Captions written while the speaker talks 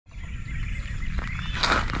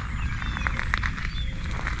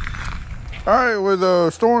All right, with the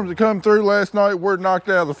storms that come through last night, we're knocked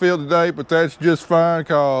out of the field today, but that's just fine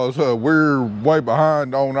because we're way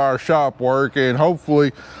behind on our shop work, and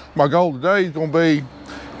hopefully my goal today is going to be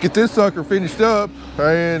get this sucker finished up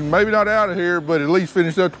and maybe not out of here, but at least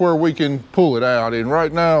finished up to where we can pull it out. And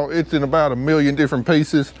right now it's in about 1 million different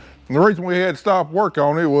pieces. And the reason we had to stop work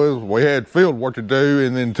on it was we had field work to do,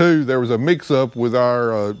 and then two, there was a mix-up with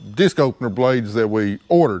our disc opener blades that we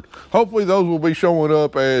ordered. Hopefully those will be showing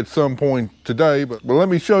up at some point today, but let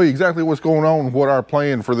me show you exactly what's going on and what our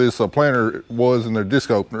plan for this planter was in their disc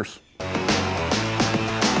openers.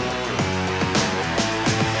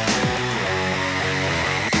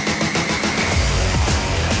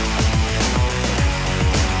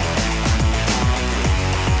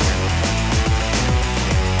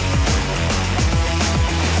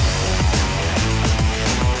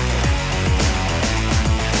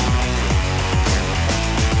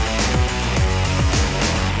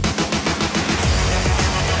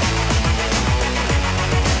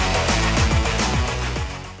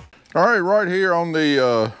 All right, right here on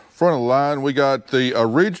the front of the line, we got the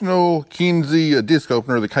original Kinsey disc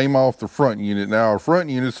opener that came off the front unit. Now, our front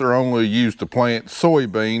units are only used to plant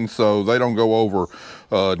soybeans, so they don't go over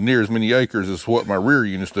near as many acres as what my rear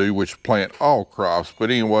units do, which plant all crops. But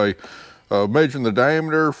anyway, measuring the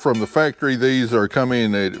diameter from the factory, these are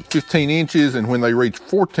coming at 15 inches, and when they reach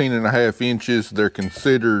 14.5 inches, they're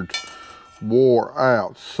considered wore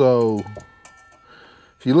out. So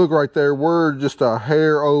if you look right there, we're just a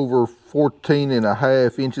hair over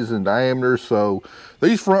 14.5 inches in diameter. So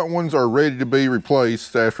these front ones are ready to be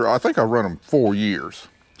replaced after, I think I run them 4 years.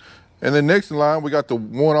 And then next in line, we got the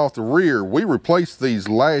one off the rear. We replaced these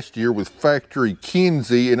last year with factory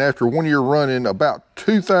Kinsey, and after 1 year running about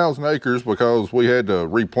 2,000 acres because we had to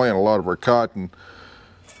replant a lot of our cotton,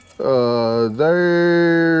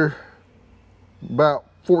 they're about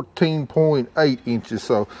 14.8 inches,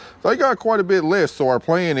 so they got quite a bit left. So our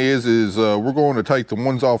plan is we're going to take the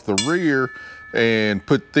ones off the rear and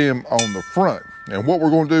put them on the front. And what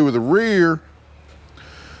we're going to do with the rear,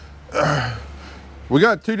 we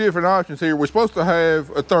got two different options here. We're supposed to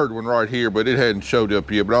have a third one right here, but it hadn't showed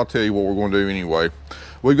up yet, but I'll tell you what we're going to do anyway.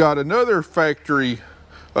 We've got another factory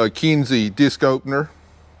Kinsey disc opener,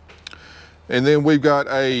 and then we've got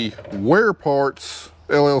a Wear Parts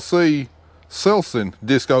LLC Selson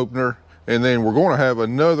disc opener, and then we're going to have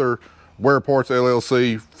another Wear Parts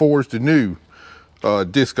LLC forged anew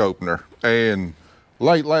disc opener. And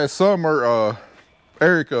late last summer,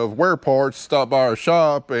 Erica of Wear Parts stopped by our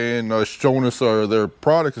shop and showing us their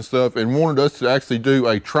products and stuff, and wanted us to actually do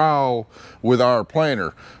a trial with our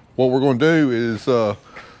planter. What we're going to do is all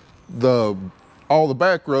the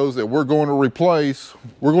back rows that we're going to replace,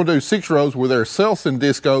 we're going to do 6 rows with their Selson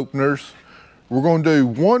disc openers. We're going to do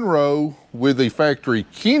 1 row with the factory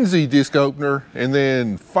Kinsey disc opener, and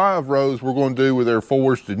then 5 rows we're going to do with their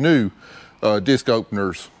forged anew disc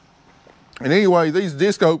openers. And anyway, these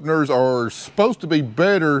disc openers are supposed to be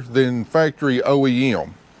better than factory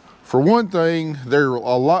OEM. For one thing, they're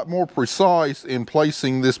a lot more precise in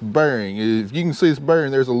placing this bearing. If you can see this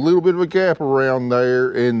bearing, there's a little bit of a gap around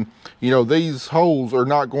there, and you know, these holes are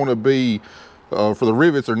not going to be for the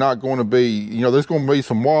rivets are not going to be, you know, there's going to be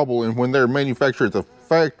some wobble, and when they're manufactured at the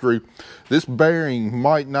factory, this bearing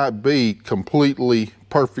might not be completely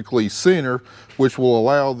perfectly center, which will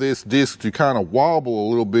allow this disc to kind of wobble a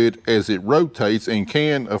little bit as it rotates and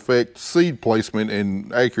can affect seed placement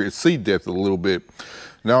and accurate seed depth a little bit.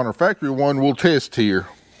 Now on our factory one, we'll test here.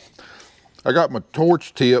 I got my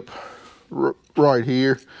torch tip right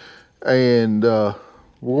here, and we're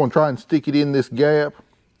going to try and stick it in this gap.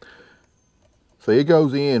 So it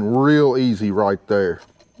goes in real easy right there.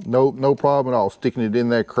 No problem at all sticking it in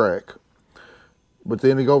that crack. But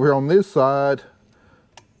then to go over here on this side,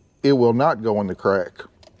 it will not go in the crack.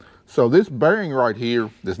 So this bearing right here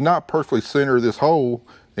does not perfectly center this hole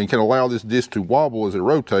and can allow this disc to wobble as it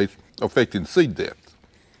rotates, affecting seed depth.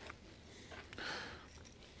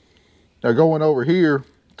 Now going over here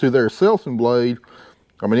to their Selson blade,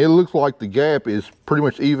 I mean, it looks like the gap is pretty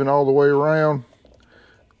much even all the way around.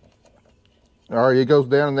 All right, it goes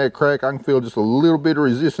down in that crack. I can feel just a little bit of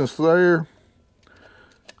resistance there.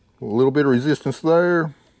 A little bit of resistance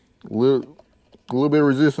there. A little bit of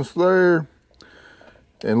resistance there.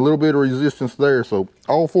 And a little bit of resistance there. So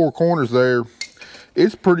all 4 corners there,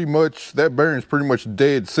 it's pretty much, that bearing's pretty much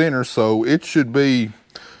dead center. So it should be,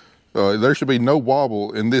 there should be no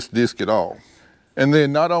wobble in this disc at all. And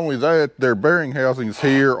then not only that, their bearing housings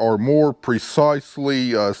here are more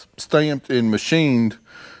precisely stamped and machined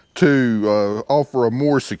to offer a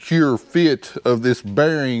more secure fit of this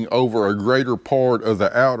bearing over a greater part of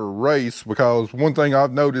the outer race, because one thing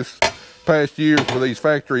I've noticed past years with these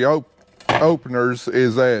factory openers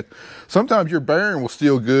is that sometimes your bearing will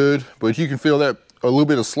still good, but you can feel that a little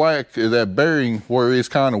bit of slack in that bearing where it's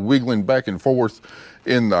kind of wiggling back and forth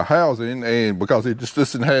in the housing, and because it just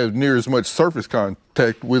doesn't have near as much surface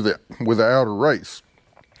contact with the outer race.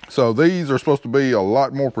 So these are supposed to be a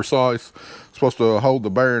lot more precise, supposed to hold the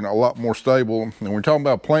bearing a lot more stable. And we're talking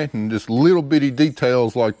about planting, just little bitty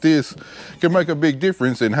details like this can make a big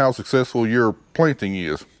difference in how successful your planting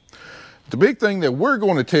is. The big thing that we're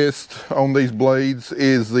going to test on these blades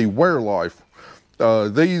is the wear life.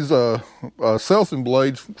 These Selson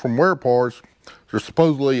blades from Wear Parts, they're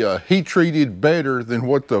supposedly heat treated better than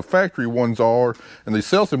what the factory ones are. And the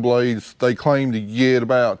Selson blades, they claim to get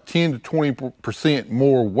about 10 to 20%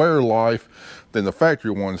 more wear life than the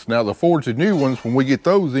factory ones. Now the forged and new ones, when we get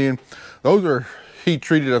those in, those are heat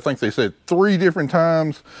treated, I think they said 3 different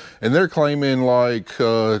times, and they're claiming like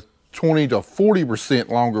 20 to 40%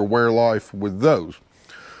 longer wear life with those.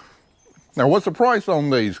 Now, what's the price on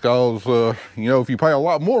these? Because, you know, if you pay a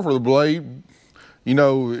lot more for the blade, you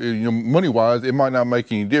know, money-wise, it might not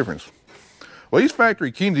make any difference. Well, these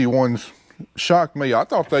factory Kinsey ones shocked me. I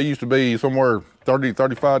thought they used to be somewhere $30,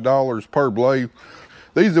 $35 per blade.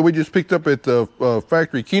 These that we just picked up at the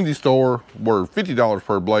factory Kinsey store were $50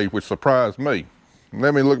 per blade, which surprised me.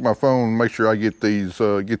 Let me look at my phone and make sure I get these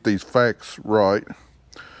facts right.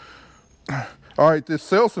 All right, this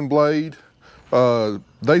Selson blade,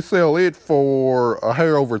 they sell it for a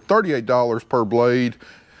hair over $38 per blade.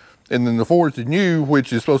 And then the forged and new,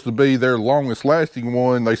 which is supposed to be their longest lasting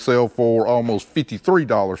one, they sell for almost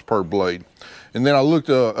 $53 per blade. And then I looked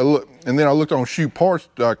on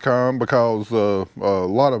shoeparts.com, because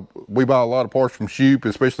we buy a lot of parts from Shoop,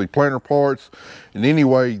 especially planter parts. And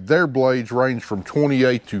anyway, their blades range from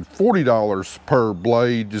 $28 to $40 per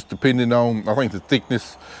blade, just depending on, I think, the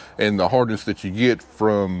thickness and the hardness that you get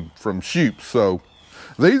from Shoop. So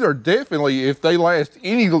these are definitely, if they last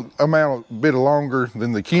any bit longer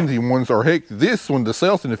than the Kinsey ones, or heck, this one, the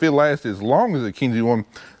Selson, if it lasts as long as the Kinsey one,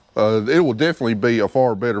 it will definitely be a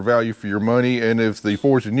far better value for your money. And if the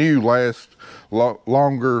forged and new lasts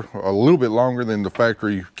longer, a little bit longer than the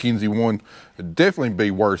factory Kinsey one, it'd definitely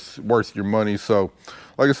be worth your money. So,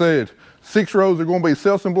 like I said, 6 rows are going to be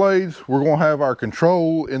Selson blades. We're going to have our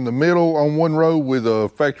control in the middle on one row with a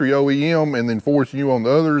factory OEM, and then forged and new on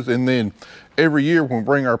the others. And then every year when we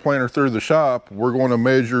bring our planter through the shop, we're going to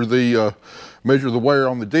measure the wear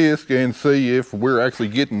on the disc and see if we're actually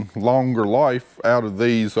getting longer life out of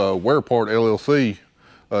these Wear Part LLC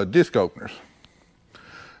disc openers.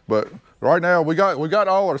 But right now we got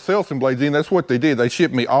all our Selson blades in. That's what they did. They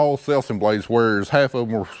shipped me all Selson blades, whereas half of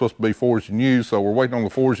them were supposed to be forged and new. So we're waiting on the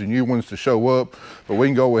forged and new ones to show up. But we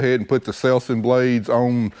can go ahead and put the Selson blades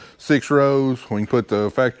on 6 rows. We can put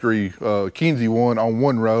the factory Kinsey one on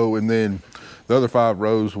 1 row, and then the other 5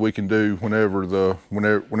 rows we can do whenever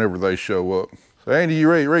they show up. So Andy, you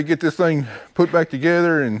ready to get this thing put back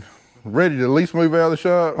together and ready to at least move out of the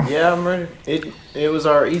shop? Yeah, I'm ready. It was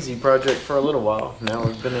our easy project for a little while. Now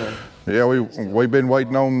we've been in. Yeah, we've been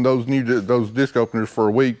waiting on those disc openers for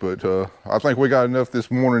a week, but I think we got enough this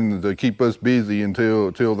morning to keep us busy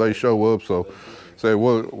until they show up. So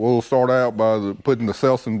we'll start out by putting the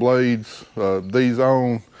Selson blades, these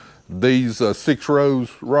on these 6 rows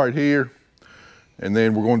right here. And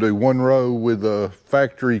then we're going to do 1 row with the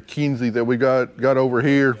factory Kinsey that we got over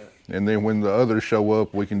here. And then when the others show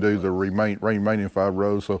up, we can do the remaining 5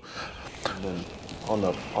 rows. So and then on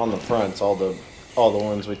the fronts, all the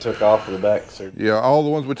ones we took off of the back. Yeah, all the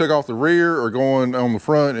ones we took off the rear are going on the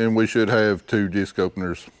front, and we should have 2 disc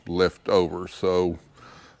openers left over. So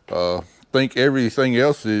I think everything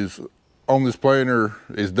else is on this planter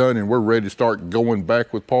is done, and we're ready to start going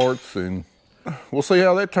back with parts, and we'll see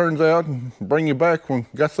how that turns out and bring you back when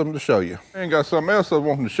we got something to show you. And got something else I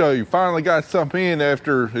wanted to show you. Finally got something in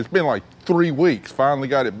after, it's been like 3 weeks, finally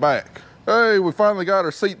got it back. Hey, we finally got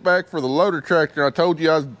our seat back for the loader tractor. I told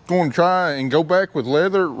you I was going to try and go back with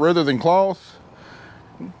leather rather than cloth.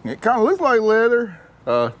 It kind of looks like leather.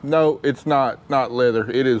 No, it's not leather.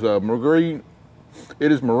 It is marine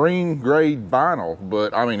grade vinyl,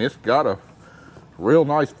 but I mean, it's got a real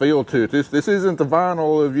nice feel to it. This isn't the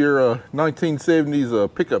vinyl of your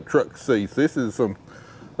 1970s pickup truck seats. This is some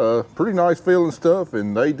pretty nice feeling stuff,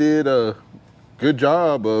 and they did a good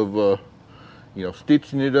job of you know,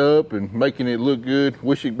 stitching it up and making it look good.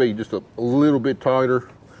 Wish it'd be just a little bit tighter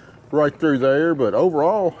right through there, but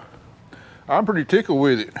overall I'm pretty tickled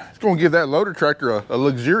with it. It's going to give that loader tractor a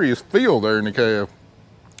luxurious feel there in the cab.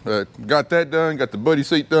 got that done, got the buddy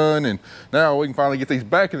seat done, and now we can finally get these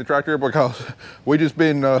back in the tractor because we just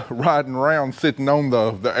been riding around sitting on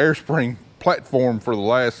the air spring platform for the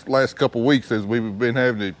last couple weeks as we've been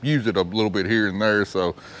having to use it a little bit here and there.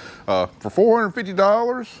 So for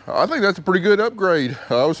 $450, I think that's a pretty good upgrade.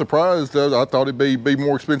 I was surprised. I thought it'd be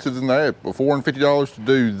more expensive than that, but $450 to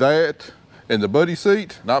do that and the buddy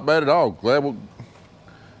seat, not bad at all.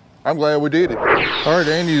 I'm glad we did it. All right,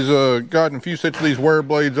 Andy's gotten a few sets of these wear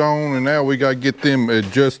blades on, and now we got to get them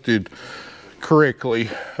adjusted correctly.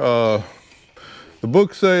 The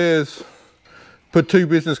book says put 2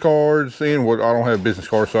 business cards in. Well, I don't have business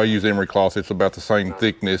cards, so I use emery cloth. It's about the same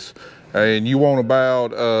thickness. And you want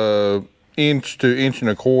about 1 inch to 1.25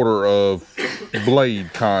 inches of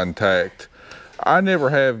blade contact. I never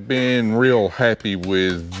have been real happy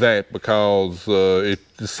with that because it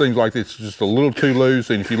just seems like it's just a little too loose.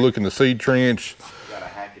 And if you look in the seed trench,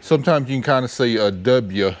 sometimes you can kind of see a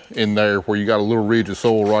W in there where you got a little ridge of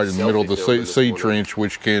soil right in the middle of the seed trench,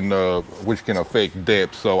 which can affect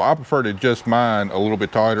depth. So I prefer to adjust mine a little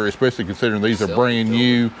bit tighter, especially considering these are brand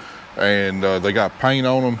new and they got paint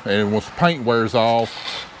on them. And once the paint wears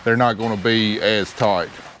off, they're not going to be as tight.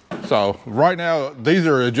 So right now, these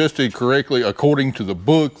are adjusted correctly according to the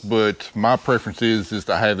book, but my preference is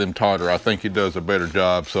to have them tighter. I think it does a better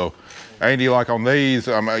job. So Andy, like on these,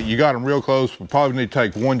 you got them real close. We probably need to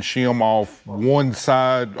take one shim off one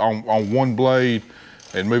side on one blade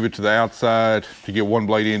and move it to the outside to get one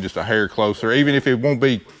blade in just a hair closer. Even if it won't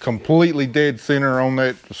be completely dead center on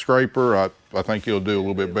that scraper, I think it'll do a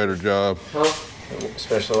little bit better job.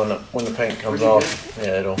 Especially when the paint comes off,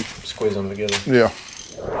 yeah, it'll squeeze them together. Yeah.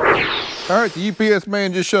 All right, the UPS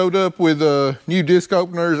man just showed up with new disc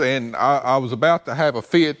openers, and I was about to have a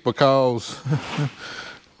fit because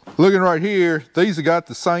looking right here, these have got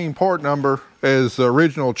the same part number as the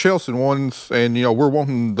original Chelsea ones, and you know we're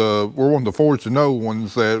wanting the Forged to Know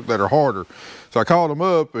ones that are harder. So I called him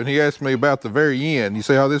up, and he asked me about the very end. You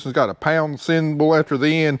see how this one's got a pound symbol after the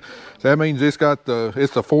end? So that means it's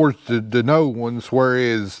the Forged to Know ones,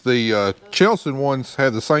 whereas the Chelsea ones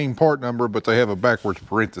have the same part number, but they have a backwards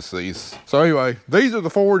parentheses. So anyway, these are the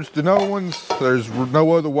Forged to Know ones. There's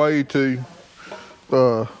no other way to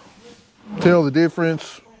tell the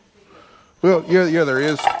difference. Well, yeah, there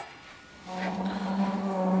is.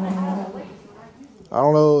 I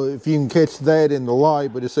don't know if you can catch that in the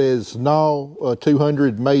light, but it says No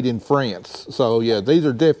 200 made in France. So yeah, these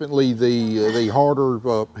are definitely the harder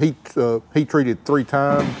heat treated 3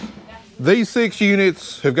 times. These 6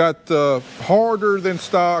 units have got the harder than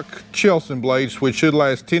stock Chelsea blades, which should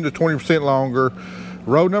last 10 to 20% longer.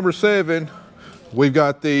 Row number 7, we've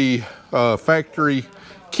got the factory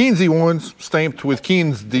Kinsey ones stamped with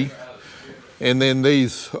Kinsey. And then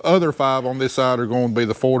these other 5 on this side are going to be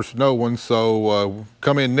the Forged to Know ones. So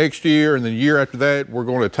come in next year, and then the year after that, we're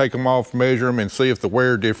going to take them off, measure them, and see if the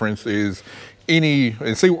wear difference is any,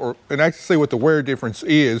 and actually see what the wear difference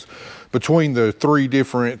is between the 3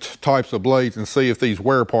 different types of blades, and see if these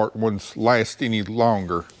wear part ones last any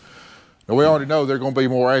longer. Now, we already know they're going to be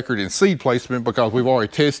more accurate in seed placement because we've already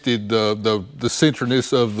tested the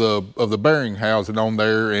centerness of the bearing housing on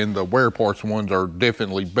there, and the wear parts ones are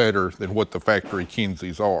definitely better than what the factory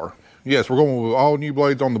Kinseys are. Yes, we're going with all new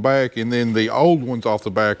blades on the back, and then the old ones off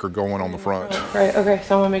the back are going on the front. Right, okay,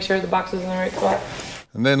 so I want to make sure the box is in the right spot.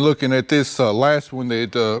 And then looking at this last one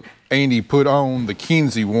that Andy put on, the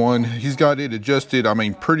Kinsey one, he's got it adjusted, I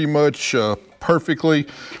mean, pretty much perfectly.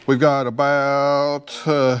 We've got about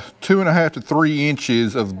 2.5 to 3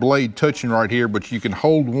 inches of blade touching right here, but you can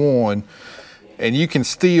hold one and you can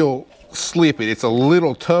still slip it. It's a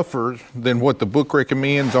little tougher than what the book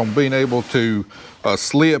recommends on being able to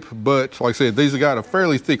slip, but like I said, these have got a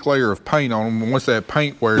fairly thick layer of paint on them. And once that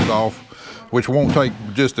paint wears off, which won't take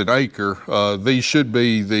just an acre, these should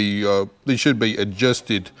be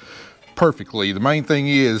adjusted perfectly. The main thing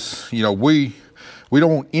is, you know, we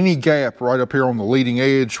don't want any gap right up here on the leading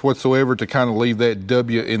edge whatsoever to kind of leave that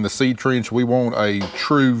W in the seed trench. We want a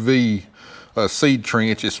true V seed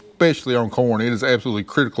trench, especially on corn. It is absolutely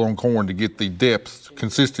critical on corn to get the depth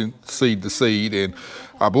consistent seed to seed, and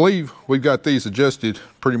I believe we've got these adjusted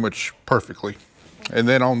pretty much perfectly. And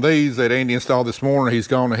then on these that Andy installed this morning, he's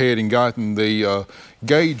gone ahead and gotten the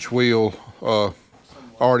gauge wheel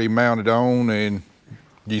already mounted on. And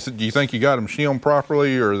do you think you got them shimmed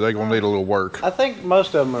properly, or are they going to need a little work? I think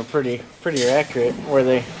most of them are pretty accurate where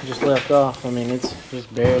they just left off. I mean, it's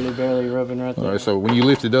just barely rubbing right there. All right, so when you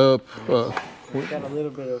lift it up, it's got a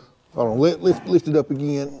little bit of. Hold on, lift it up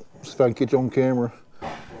again. See if I can catch you on camera.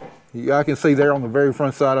 I can see there on the very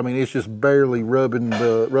front side, I mean, it's just barely rubbing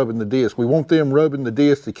the disc. We want them rubbing the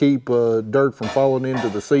disc to keep dirt from falling into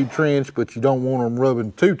the seed trench, but you don't want them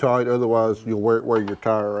rubbing too tight, otherwise you'll wear your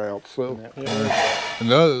tire out. So, and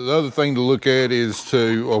the other thing to look at is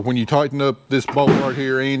to, when you tighten up this bolt right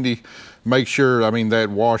here, Andy, make sure, I mean, that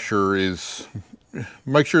washer is,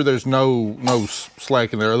 make sure there's no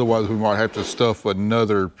slack in there, otherwise we might have to stuff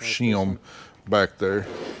another shim back there.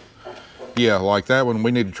 Yeah, like that one,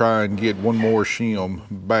 we need to try and get one more shim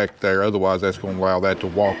back there. Otherwise, that's going to allow that to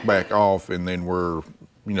walk back off, and then we're,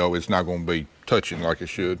 you know, it's not going to be touching like it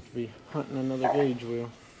should. Be hunting another gauge wheel.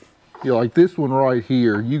 Yeah, like this one right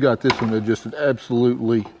here, you got this one adjusted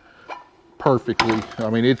absolutely perfectly. I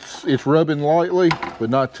mean, it's rubbing lightly, but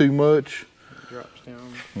not too much. It drops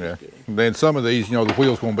down. Yeah. And then some of these, you know, the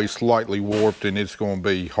wheel's going to be slightly warped, and it's going to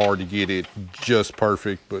be hard to get it just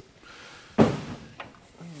perfect, but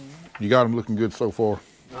you got them looking good so far.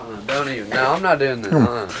 Don't even. No, I'm not doing this.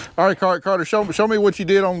 All right, Carter, show me what you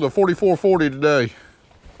did on the 4440 today.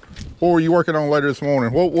 What were you working on later this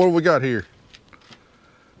morning? What do we got here?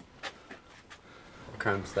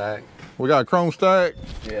 Chrome stack. We got a chrome stack?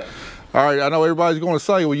 Yeah. All right, I know everybody's going to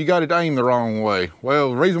say, well, you got it aimed the wrong way. Well,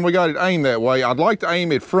 the reason we got it aimed that way, I'd like to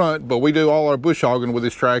aim it front, but we do all our bush hogging with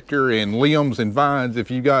this tractor, and limbs and vines, if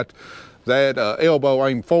you got that elbow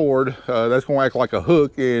aimed forward, that's going to act like a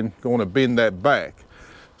hook and going to bend that back.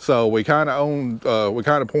 So we kind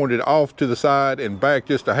of pointed off to the side and back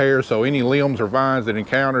just a hair, so any limbs or vines that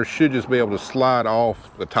encounters should just be able to slide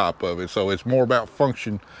off the top of it. So it's more about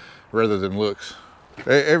function rather than looks.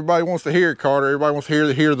 Everybody wants to hear it, Carter. Everybody wants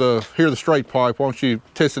to hear the straight pipe. Why don't you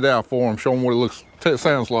test it out for them? Show them what it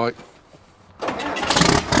sounds like.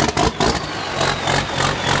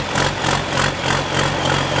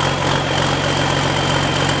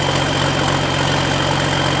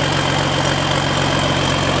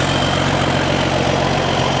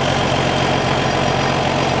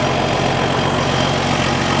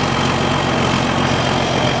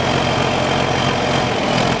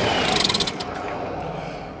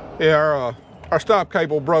 Yeah, our stop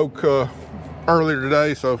cable broke earlier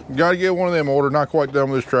today, so got to get one of them ordered. Not quite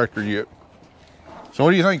done with this tractor yet. So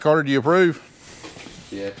what do you think, Carter? Do you approve?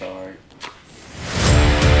 Yeah, it's all right.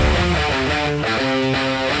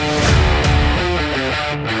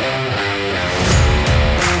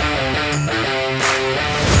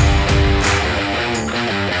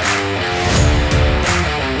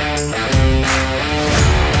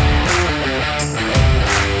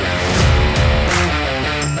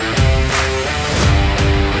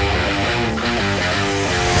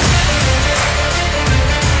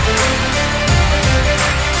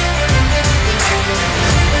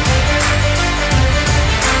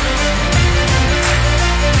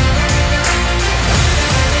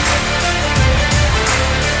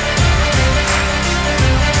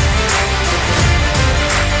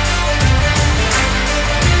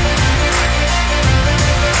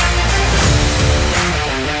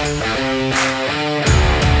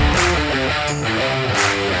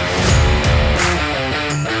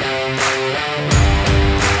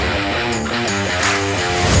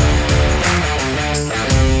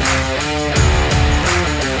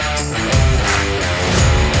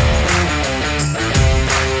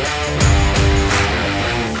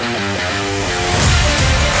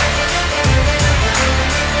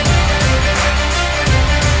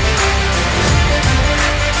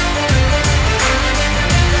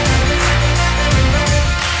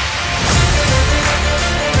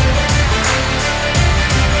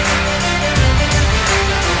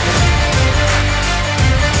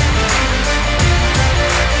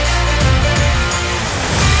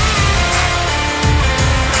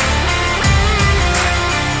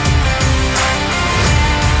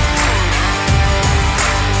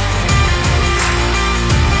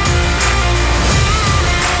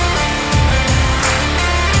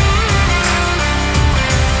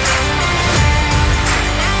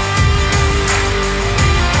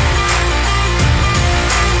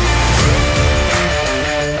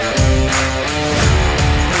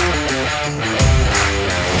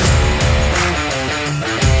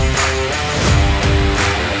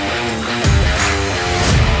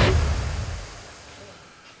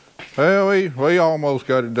 Well, we almost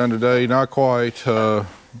got it done today, not quite.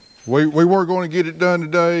 We were going to get it done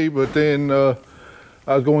today, but then I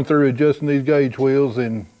was going through adjusting these gauge wheels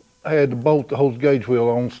and I had the bolt that holds the gauge wheel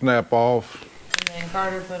on snap off. And then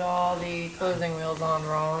Carter put all the closing wheels on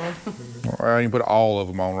wrong. I didn't put all of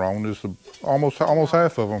them on wrong, just almost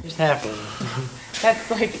half of them. Just half of them. That's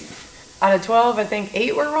like, out of 12, I think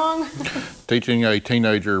 8 were wrong. Teaching a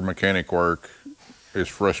teenager mechanic work is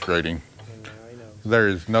frustrating. there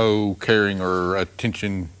is no caring or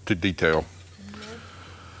attention to detail.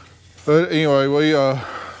 But anyway,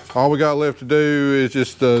 all we got left to do is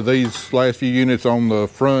just these last few units on the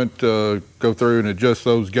front, go through and adjust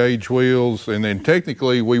those gauge wheels, and then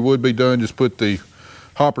technically we would be done, just put the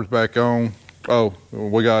hoppers back on. Oh,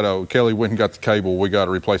 we got, Kelly went and got the cable. We got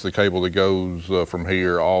to replace the cable that goes from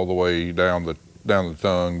here all the way down the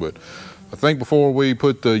tongue. But I think before we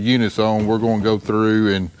put the units on, we're going to go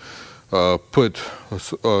through and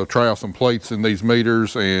try out some plates in these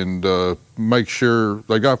meters and make sure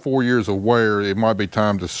they got 4 years of wear. It might be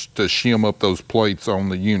time to shim up those plates on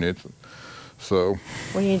the units. So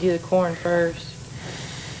We need to do the corn first,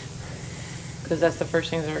 because that's the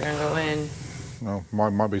first things that are going to go in. no,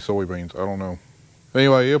 might be soybeans. I don't know.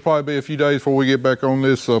 Anyway, it'll probably be a few days before we get back on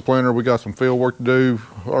this planter. We got some field work to do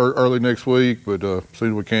early next week, but as soon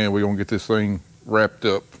as we can, we're going to get this thing wrapped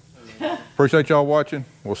up. Appreciate y'all watching.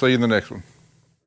 We'll see you in the next one.